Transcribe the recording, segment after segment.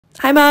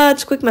Hi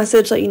Maj, quick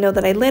message, let you know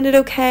that I landed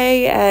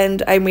okay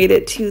and I made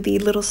it to the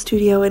little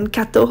studio in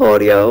Crete.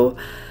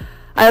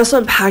 I also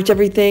unpacked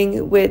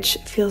everything, which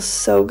feels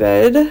so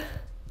good.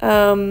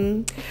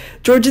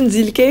 George and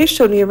Zilke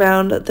showed me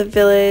around the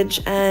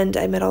village and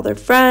I met all their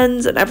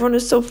friends and everyone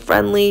was so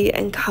friendly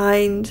and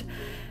kind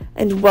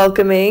and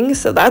welcoming,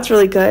 so that's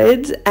really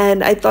good.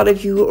 And I thought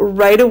of you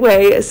right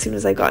away as soon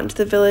as I got into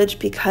the village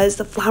because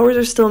the flowers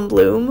are still in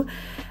bloom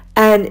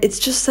and it's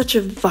just such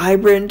a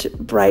vibrant,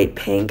 bright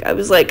pink. I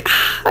was like,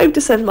 I have to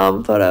send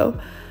mom a photo.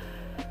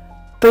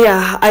 But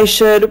yeah, I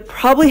should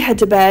probably head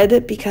to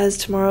bed because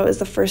tomorrow is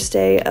the first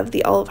day of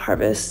the olive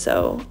harvest,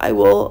 so I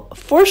will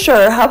for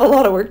sure have a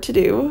lot of work to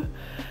do.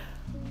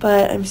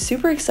 But I'm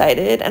super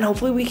excited and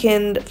hopefully we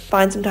can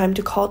find some time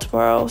to call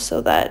tomorrow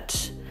so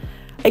that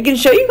I can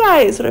show you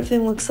guys what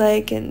everything looks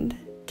like and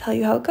tell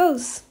you how it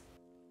goes.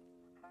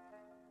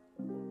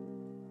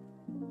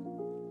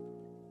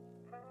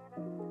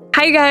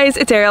 Hi guys,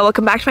 it's Arielle.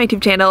 Welcome back to my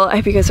YouTube channel. I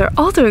hope you guys are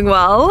all doing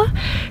well.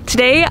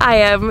 Today I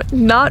am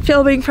not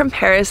filming from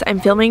Paris. I'm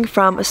filming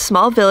from a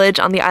small village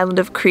on the island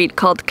of Crete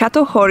called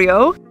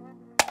Crete.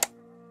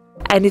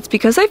 And it's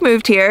because I've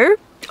moved here.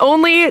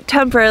 Only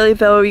temporarily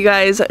though, you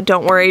guys,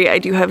 don't worry. I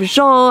do have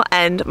Jean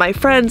and my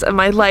friends and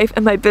my life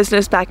and my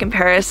business back in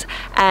Paris.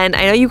 And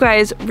I know you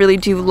guys really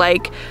do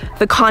like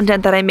the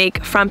content that I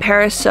make from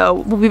Paris, so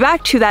we'll be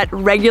back to that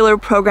regular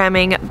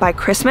programming by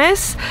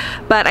Christmas.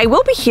 But I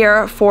will be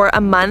here for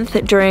a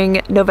month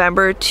during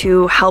November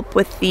to help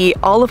with the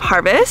olive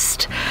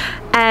harvest.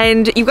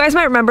 And you guys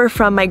might remember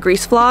from my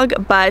Greece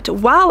vlog, but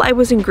while I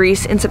was in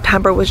Greece in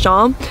September with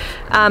Jean,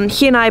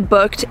 he and I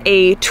booked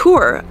a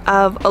tour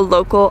of a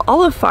local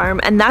olive farm,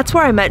 and that's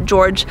where I met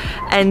George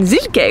and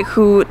Zilke,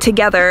 who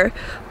together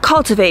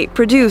cultivate,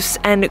 produce,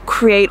 and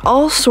create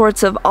all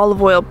sorts of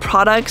olive oil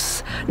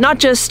products, not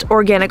just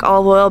organic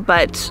olive oil,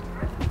 but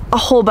a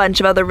whole bunch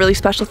of other really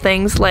special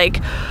things like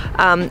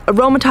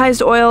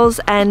aromatized oils.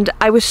 And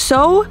I was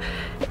so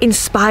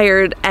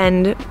inspired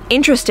and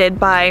interested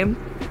by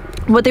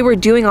what they were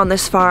doing on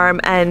this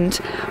farm and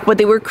what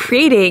they were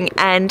creating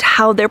and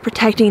how they're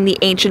protecting the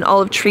ancient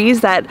olive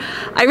trees that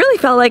I really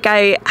felt like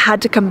I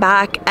had to come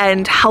back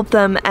and help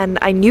them, and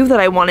I knew that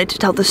I wanted to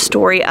tell the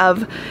story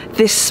of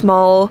this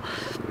small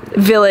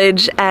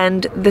village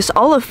and this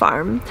olive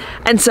farm.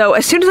 And so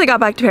as soon as I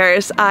got back to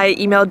Paris, I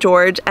emailed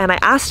George and I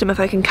asked him if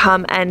I can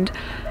come and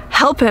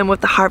help him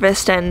with the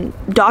harvest and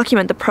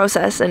document the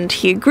process, and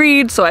he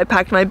agreed, so I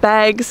packed my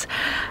bags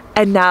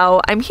and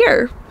now I'm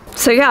here.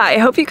 So yeah, I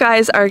hope you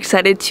guys are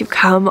excited to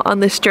come on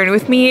this journey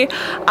with me.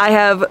 I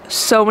have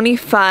so many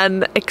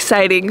fun,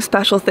 exciting,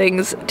 special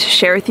things to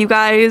share with you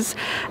guys,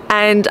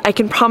 and I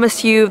can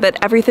promise you that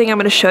everything I'm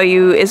going to show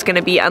you is going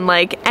to be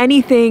unlike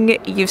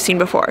anything you've seen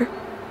before.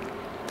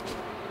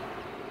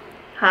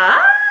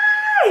 Hi!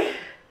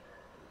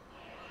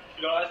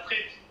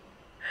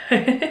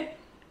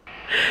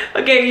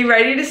 Okay, are you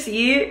ready to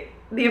see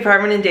the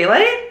apartment in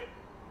daylight?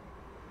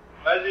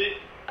 Vas-y.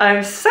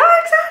 I'm so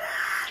excited!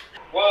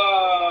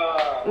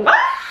 Wow! What?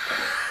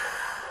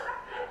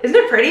 Isn't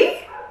it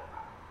pretty?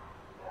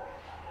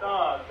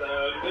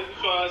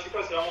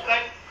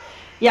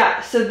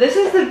 Yeah, so this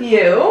is the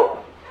view.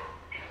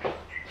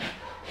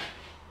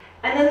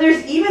 And then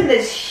there's even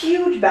this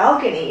huge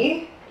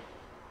balcony.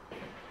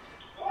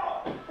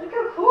 Look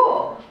how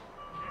cool.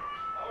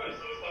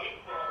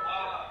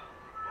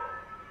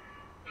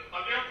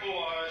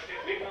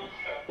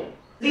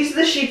 These are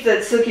the sheets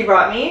that Silky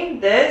brought me.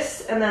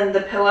 This, and then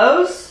the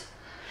pillows.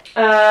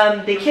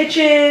 The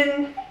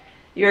kitchen,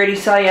 you already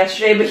saw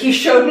yesterday, but he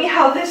showed me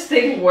how this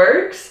thing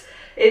works.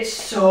 It's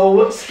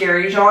so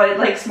scary, Jean. It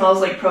like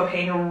smells like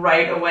propane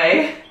right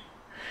away.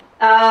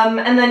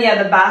 And then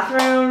yeah, the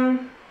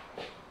bathroom.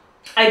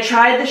 I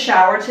tried the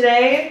shower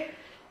today.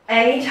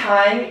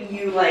 Anytime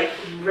you like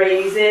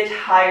raise it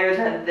higher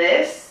than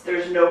this,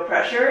 there's no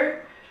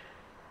pressure.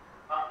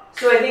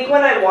 So I think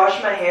when I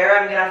wash my hair,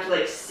 I'm gonna have to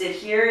like sit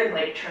here and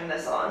like turn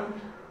this on.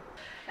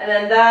 And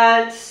then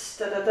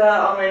that's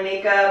all my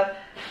makeup.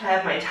 I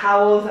have my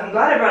towels. I'm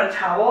glad I brought a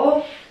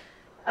towel.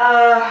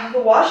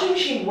 The washing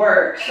machine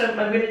works, so I'm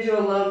gonna do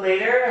a load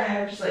later. I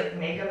have just like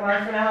makeup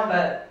on for now,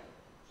 but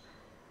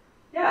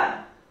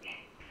yeah.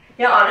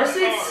 Yeah,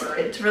 honestly,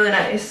 it's really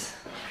nice.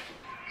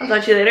 I'll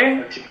talk to you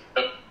later.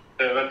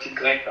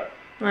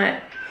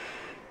 Ouais.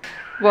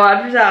 Bon,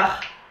 à plus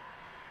tard.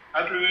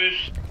 À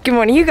plus. Good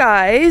morning, you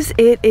guys.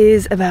 It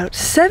is about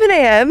 7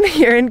 a.m.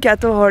 here in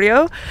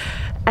Crete.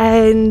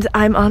 And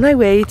I'm on my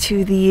way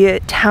to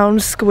the town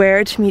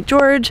square to meet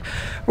George.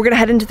 We're gonna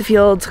head into the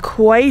fields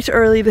quite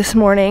early this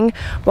morning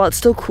while it's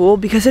still cool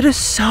because it is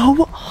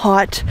so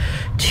hot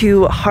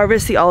to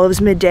harvest the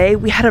olives midday.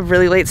 We had a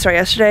really late start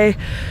yesterday,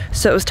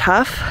 so it was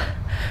tough.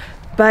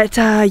 But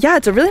yeah,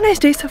 it's a really nice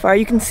day so far.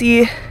 You can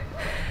see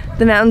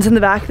the mountains in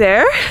the back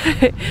there.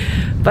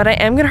 But I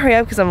am gonna hurry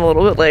up because I'm a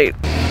little bit late.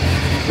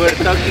 We're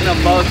talking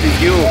about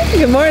you.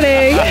 Good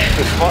morning.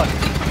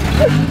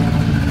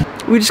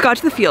 We just got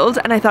to the field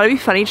and I thought it'd be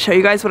funny to show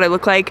you guys what I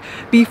look like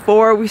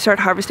before we start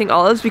harvesting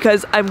olives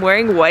because I'm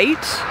wearing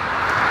white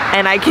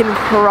and I can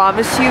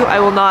promise you I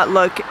will not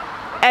look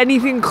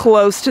anything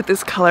close to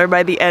this color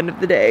by the end of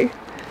the day.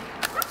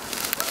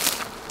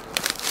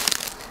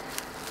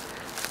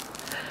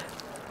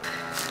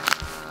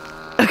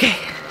 Okay,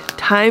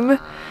 time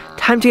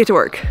to get to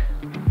work.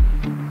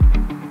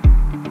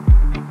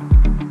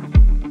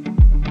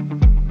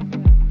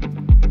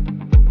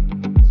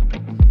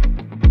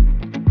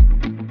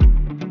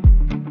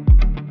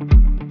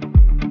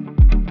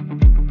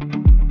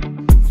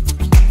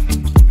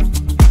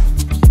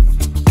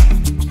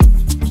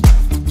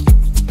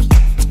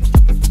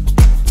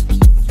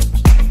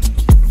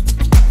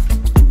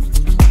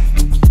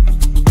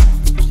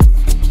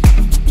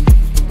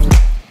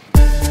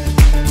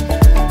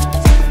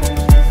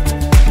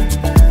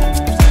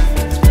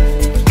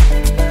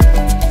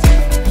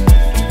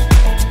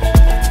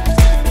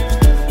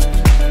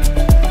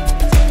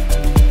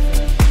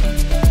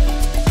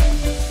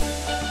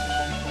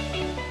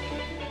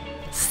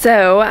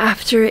 So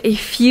after a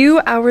few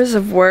hours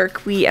of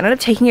work, we ended up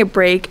taking a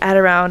break at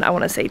around, I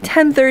want to say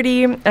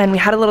 10:30, and we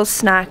had a little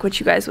snack, which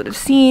you guys would have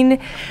seen.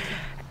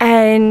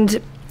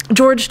 And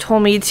George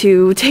told me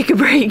to take a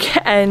break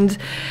and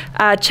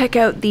check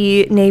out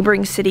the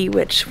neighboring city,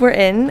 which we're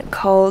in,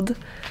 called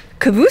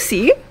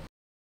Kavusi.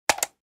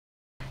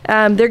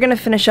 They're gonna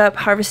finish up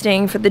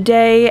harvesting for the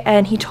day,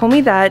 and he told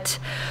me that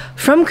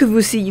from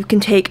Kavusi you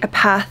can take a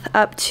path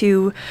up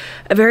to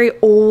a very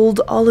old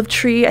olive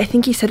tree. I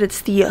think he said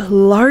it's the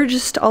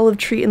largest olive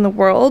tree in the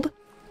world.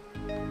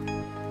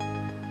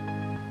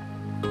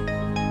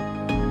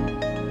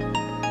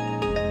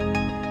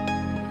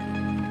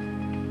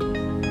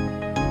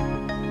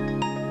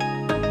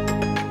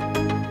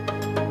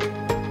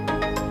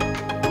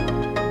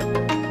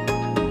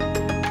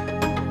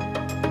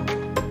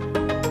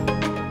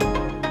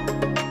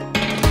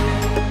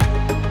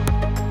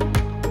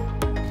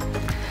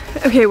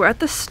 Okay, we're at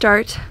the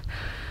start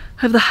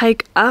of the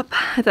hike up.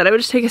 I thought I would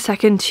just take a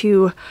second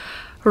to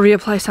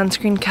reapply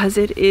sunscreen because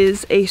it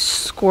is a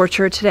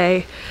scorcher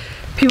today.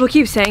 People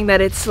keep saying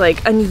that it's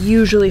like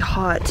unusually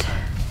hot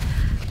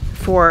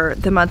for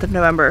the month of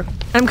November.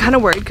 I'm kind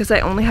of worried because I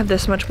only have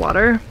this much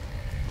water.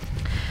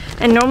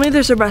 And normally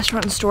there's a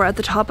restaurant and store at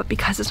the top, but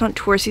because it's not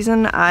tour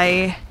season,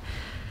 I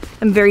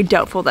am very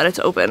doubtful that it's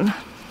open.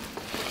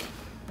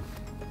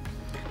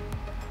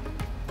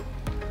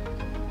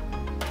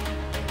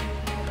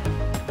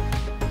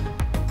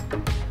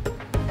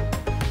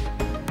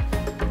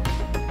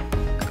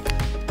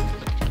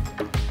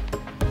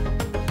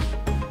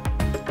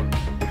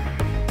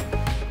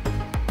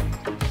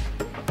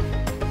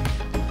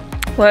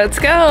 Let's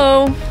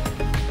go!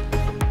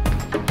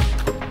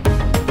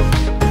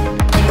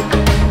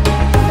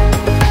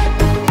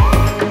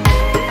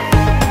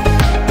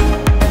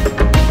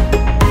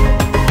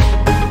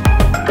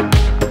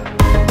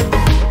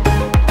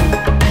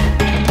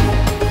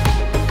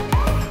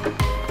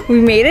 We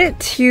made it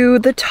to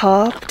the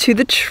top, to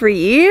the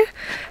tree,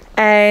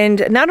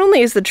 and not only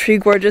is the tree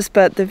gorgeous,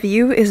 but the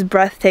view is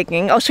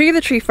breathtaking. I'll show you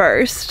the tree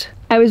first.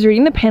 I was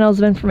reading the panels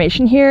of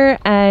information here,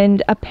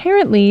 and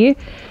apparently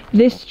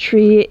this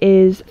tree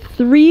is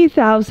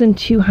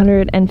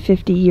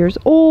 3,250 years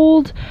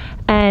old,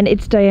 and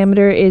its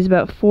diameter is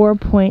about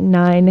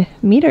 4.9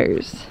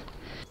 meters.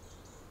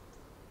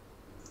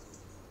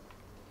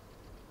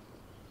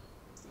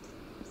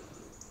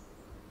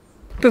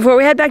 Before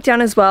we head back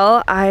down as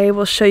well, I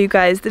will show you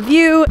guys the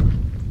view.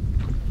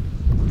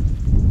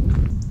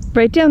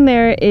 Right down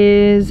there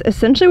is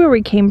essentially where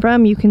we came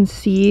from. You can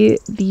see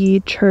the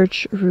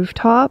church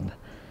rooftop.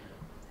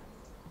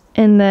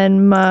 And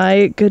then,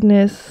 my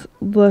goodness,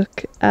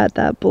 look at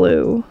that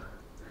blue.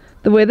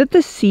 The way that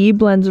the sea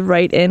blends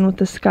right in with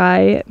the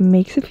sky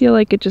makes it feel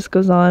like it just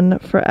goes on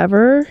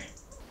forever.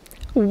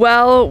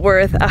 Well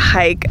worth a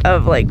hike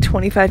of like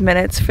 25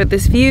 minutes for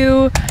this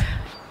view.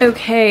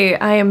 Okay,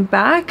 I am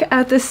back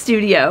at the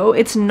studio.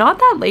 It's not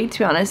that late, to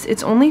be honest.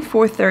 It's only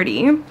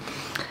 4:30.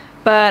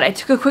 But I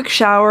took a quick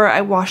shower,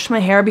 I washed my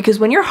hair, because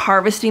when you're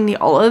harvesting the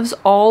olives,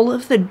 all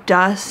of the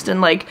dust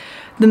and like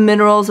the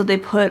minerals that they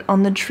put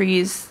on the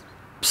trees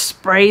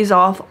sprays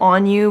off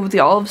on you with the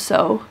olives.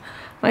 So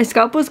my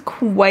scalp was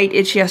quite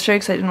itchy yesterday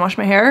because I didn't wash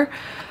my hair.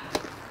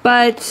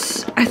 But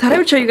I thought I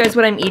would show you guys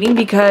what I'm eating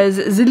because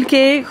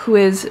Zilke, who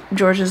is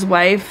George's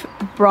wife,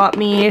 brought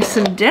me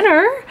some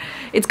dinner.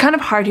 It's kind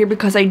of hard here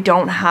because I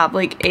don't have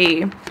like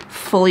a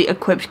fully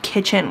equipped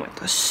kitchen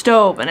with a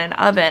stove and an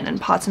oven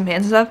and pots and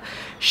pans and stuff.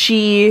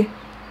 She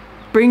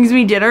brings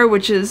me dinner,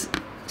 which is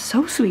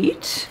so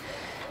sweet.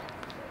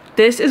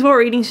 This is what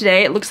we're eating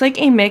today. It looks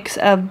like a mix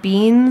of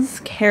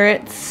beans,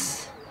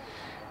 carrots,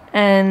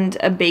 and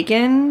a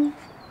bacon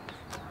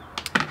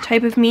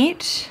type of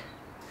meat.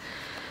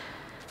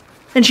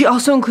 And she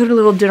also included a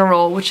little dinner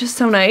roll, which is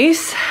so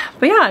nice.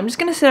 But yeah, I'm just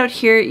gonna sit out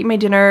here, eat my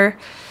dinner,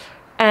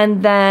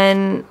 and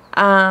then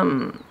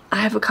I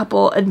have a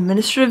couple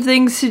administrative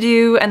things to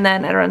do, and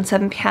then at around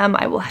 7 p.m.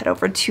 I will head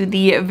over to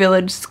the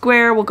village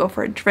square. We'll go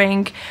for a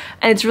drink,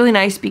 and it's really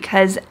nice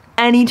because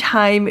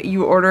anytime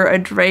you order a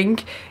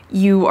drink,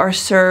 you are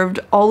served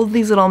all of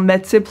these little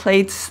mezze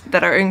plates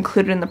that are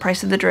included in the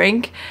price of the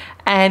drink,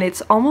 and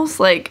it's almost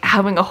like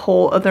having a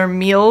whole other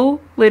meal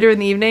later in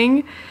the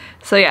evening.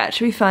 So yeah, it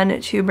should be fun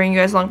to bring you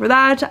guys along for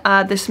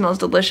that. This smells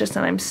delicious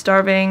and I'm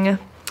starving,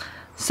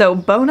 so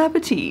bon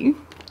appetit.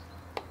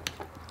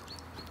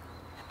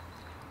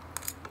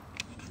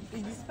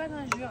 Ils disent pas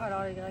d'injure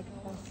alors les Grecs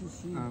en France.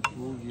 Un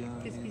pot bien.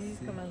 Qu'est-ce qu'ils disent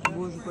comme injure?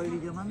 Bon, je vais pas les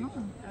dire maintenant.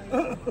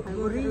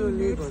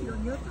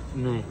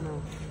 Non.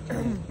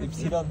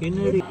 Epsilon.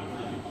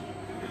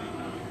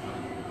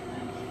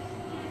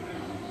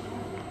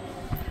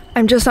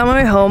 I'm just on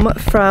my way home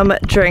from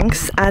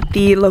drinks at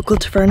the local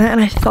taverna, and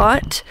I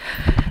thought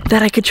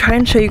that I could try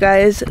and show you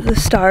guys the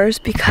stars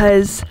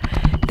because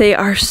they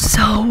are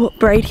so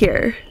bright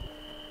here.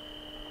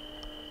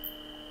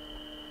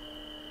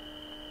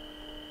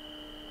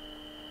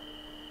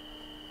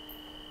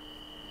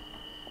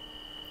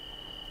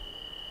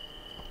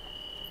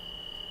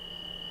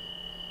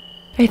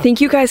 I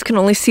think you guys can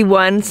only see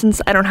one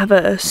since I don't have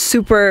a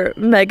super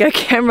mega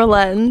camera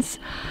lens,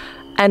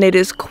 and it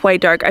is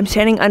quite dark. I'm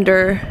standing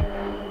under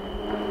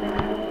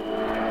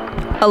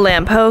a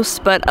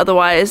lamppost, but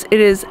otherwise it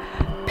is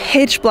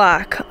pitch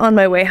black on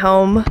my way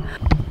home.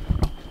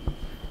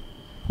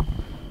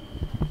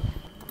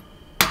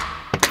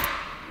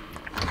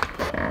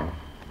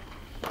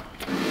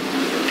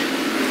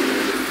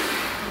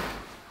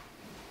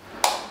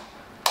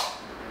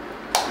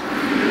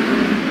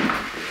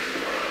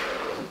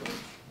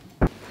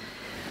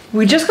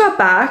 We just got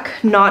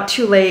back, not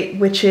too late,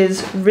 which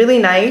is really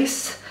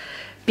nice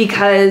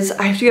because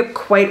I have to get up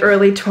quite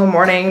early tomorrow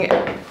morning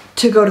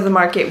to go to the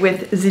market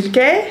with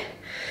Silke.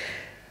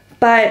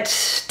 But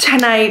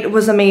tonight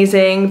was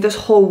amazing. This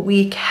whole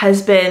week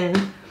has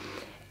been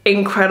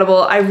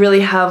incredible. I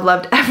really have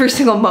loved every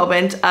single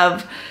moment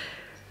of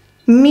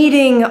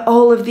meeting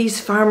all of these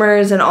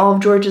farmers and all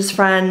of George's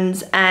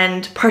friends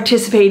and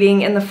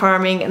participating in the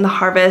farming and the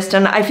harvest.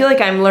 And I feel like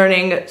I'm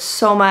learning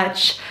so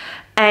much.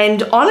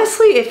 And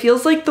honestly, it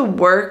feels like the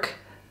work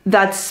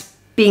that's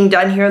being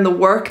done here and the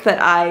work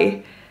that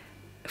I,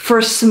 for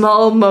a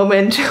small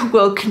moment,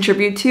 will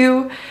contribute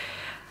to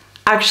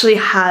actually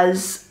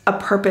has a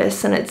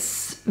purpose, and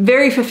it's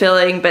very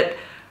fulfilling. But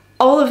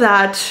all of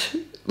that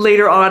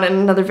later on in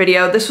another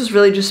video. This was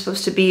really just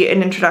supposed to be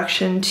an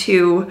introduction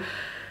to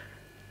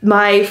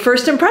my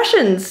first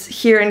impressions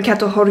here in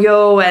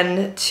Catohorio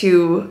and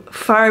to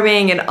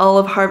farming and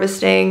olive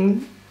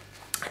harvesting.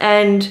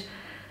 And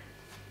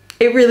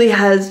it really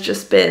has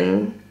just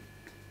been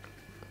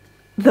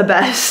the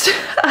best.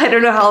 I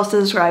don't know how else to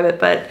describe it,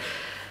 but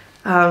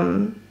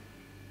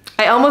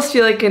I almost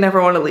feel like I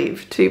never want to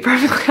leave, to be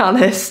perfectly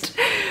honest.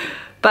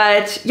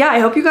 But yeah, I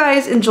hope you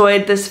guys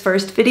enjoyed this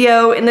first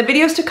video. In the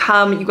videos to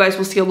come, you guys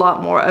will see a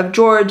lot more of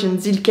George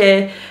and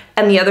Silke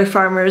and the other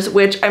farmers,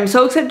 which I'm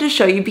so excited to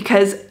show you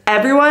because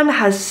everyone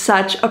has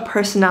such a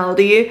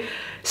personality.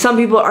 Some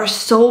people are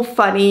so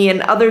funny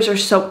and others are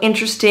so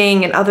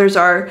interesting and others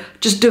are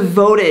just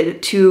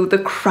devoted to the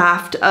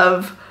craft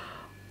of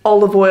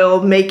olive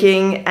oil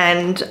making,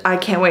 and I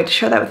can't wait to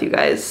share that with you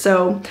guys.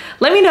 So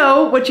let me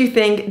know what you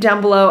think down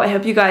below. I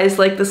hope you guys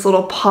like this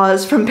little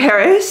pause from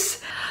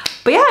Paris.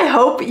 But yeah, I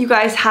hope you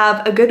guys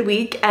have a good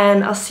week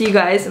and I'll see you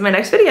guys in my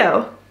next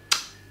video.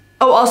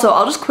 Oh, also,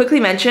 I'll just quickly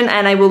mention,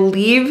 and I will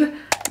leave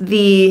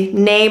the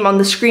name on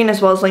the screen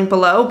as well as link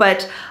below,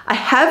 but I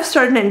have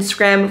started an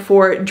Instagram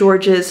for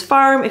George's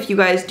farm if you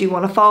guys do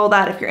want to follow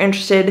that, if you're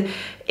interested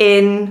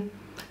in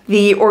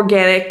the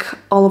organic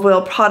olive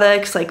oil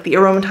products like the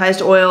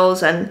aromatized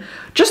oils and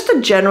just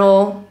the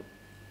general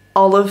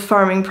olive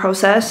farming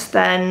process,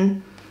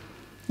 then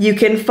you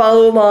can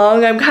follow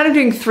along. I'm kind of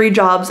doing 3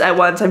 jobs at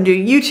once. I'm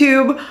doing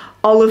YouTube,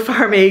 olive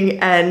farming,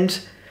 and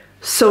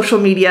social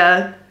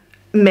media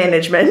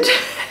management.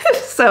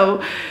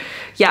 So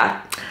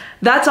yeah,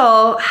 that's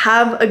all.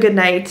 Have a good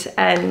night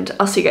and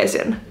I'll see you guys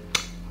soon.